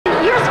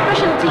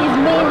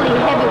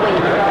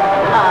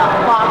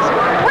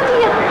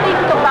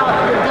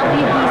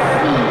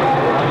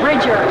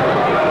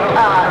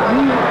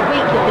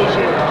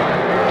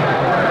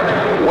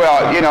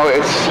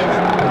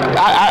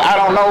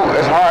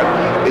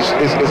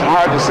it's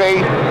hard to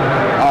say.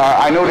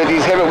 I know that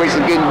these heavyweights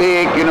are getting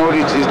big. You know,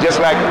 it's just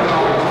like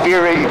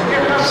Fury,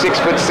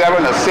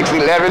 6'7" or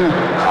 6'11",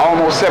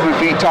 almost 7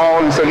 feet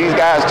tall, and so these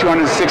guys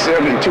 260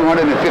 and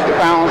 250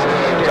 pounds.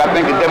 So I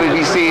think the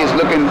WBC is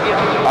looking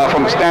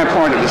from a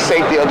standpoint of the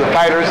safety of the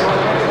fighters,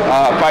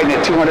 fighting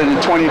at 220,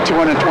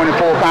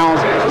 224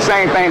 pounds. The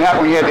same thing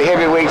happened when you had the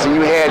heavyweights and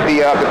you had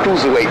the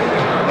cruiserweight,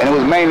 and it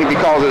was mainly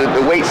because of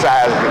the weight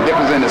size, the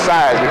difference in the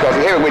size, because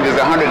the heavyweight is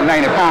 190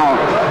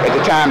 pounds at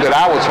the time that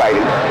I was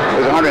fighting.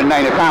 It was 190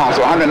 pounds,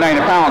 so a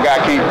 190 pound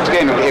guy can't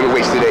stand with the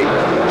heavyweights today,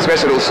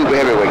 especially those super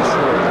heavyweights.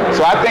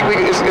 So I think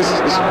it's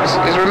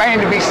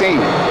remaining to be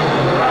seen.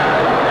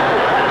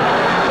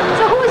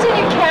 So who is in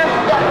your camp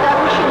that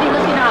we should be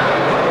looking out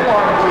for?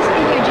 Who is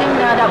in your gym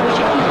now that we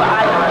should keep an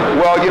eye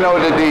on? Well, you know,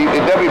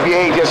 the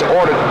WBA just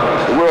ordered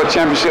the World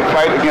Championship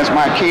fight against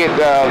my kid,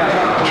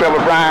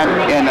 Trevor Bryan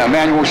and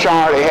Manuel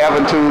Charr. They have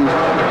until,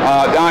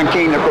 Don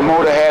King, the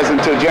promoter, has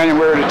until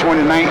January the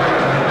 29th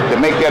to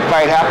make that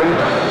fight happen.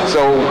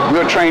 So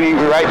we're training,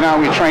 right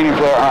now we're training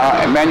for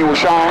Manuel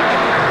Charr,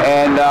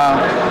 and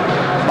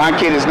my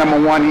kid is #1.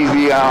 He's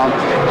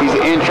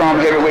the interim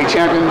heavyweight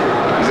champion.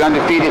 He's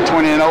undefeated,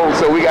 20-0.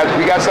 So we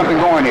got something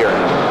going here.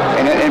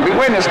 And if we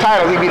win this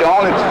title, he'd be the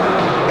only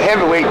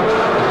heavyweight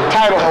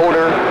title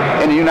holder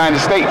in the United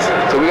States.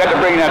 So we got to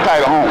bring that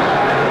title home.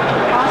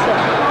 Awesome.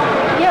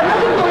 Yeah,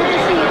 looking forward to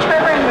see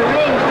Trevor in the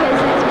ring because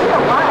it's been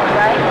a while,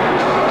 right?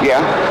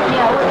 Yeah.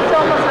 Yeah, it's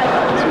almost like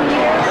 2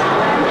 years.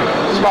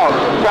 It's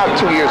about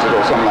 2 years ago,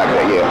 something like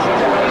that. Yeah.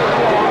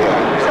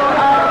 So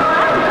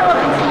I have to come up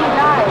and see you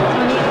guys.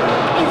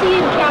 Is he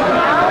in camp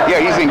now? Yeah,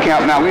 he's in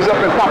camp now. He's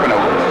up in Pompano.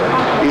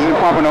 He's in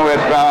Pompano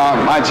at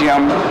my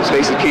gym,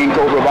 Stacy McKinley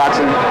Cobra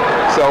Boxing.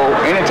 So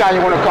anytime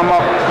you want to come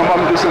up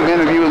and do some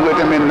interviews with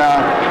him and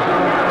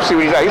see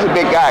what he's like. He's a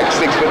big guy,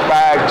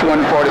 6'5",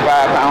 245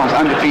 pounds,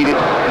 undefeated.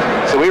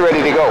 So we're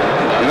ready to go.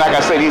 And like I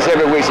said, these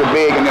heavyweights are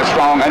big and they're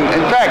strong. And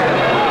in fact,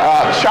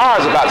 Charr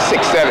is about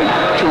 6'7",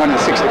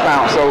 260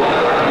 pounds. So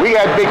we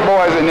got big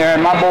boys in there,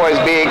 and my boy is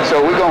big.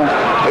 So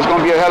it's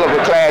gonna be a hell of a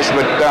clash.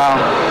 But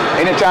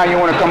anytime you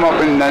want to come up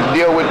and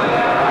deal with,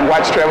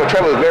 watch Trevor.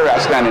 Trevor is a very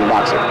outstanding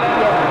boxer.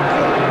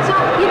 Yeah. So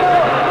you know,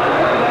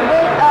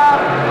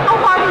 how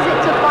hard is it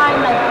to find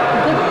like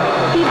good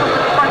people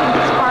to fucking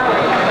spar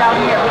with down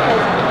here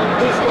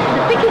because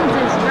the pickings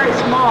is very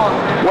small.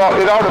 Well,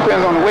 it all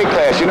depends on the weight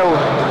class. You know,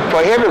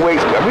 for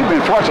heavyweights, we've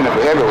been fortunate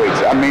for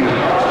heavyweights. I mean,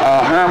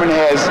 Herman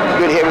has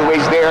good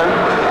heavyweights there.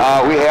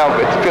 We have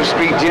at the 5th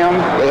Street Gym,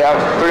 they have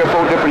 3 or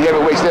 4 different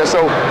heavyweights there.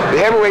 So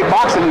the heavyweight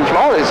boxing in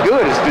Florida is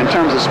good in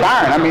terms of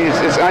sparring. I mean,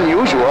 it's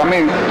unusual. I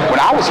mean, when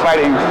I was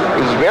fighting,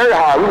 it was very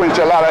hard. We went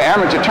to a lot of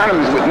amateur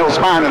tournaments with no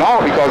sparring at all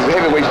because the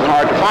heavyweights was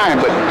hard to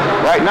find. But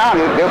right now,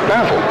 they're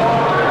plentiful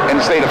in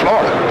the state of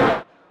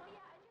Florida.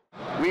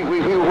 We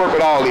work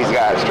with all these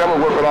guys. Trevor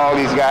worked with all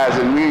these guys,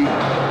 and we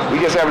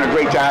just having a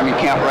great time in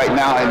camp right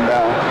now, and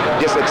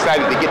just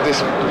excited to get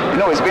this. You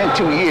know, it's been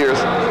 2 years,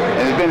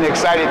 and it's been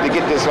excited to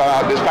get this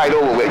fight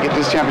over with, get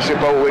this championship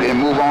over with, and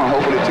move on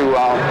hopefully to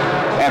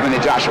Anthony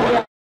Joshua.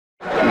 Yeah.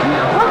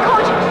 Well,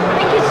 Coach,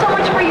 thank you so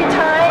much for your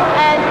time,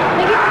 and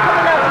thank you for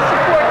coming out to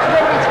support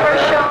Wendy's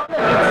first show.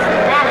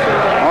 It's nasty.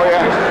 Oh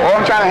yeah. Well,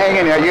 I'm trying to hang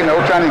in there, you know,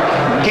 trying to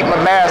keep my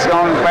mask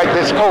on, fight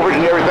this COVID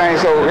and everything.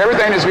 So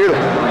everything is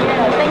beautiful.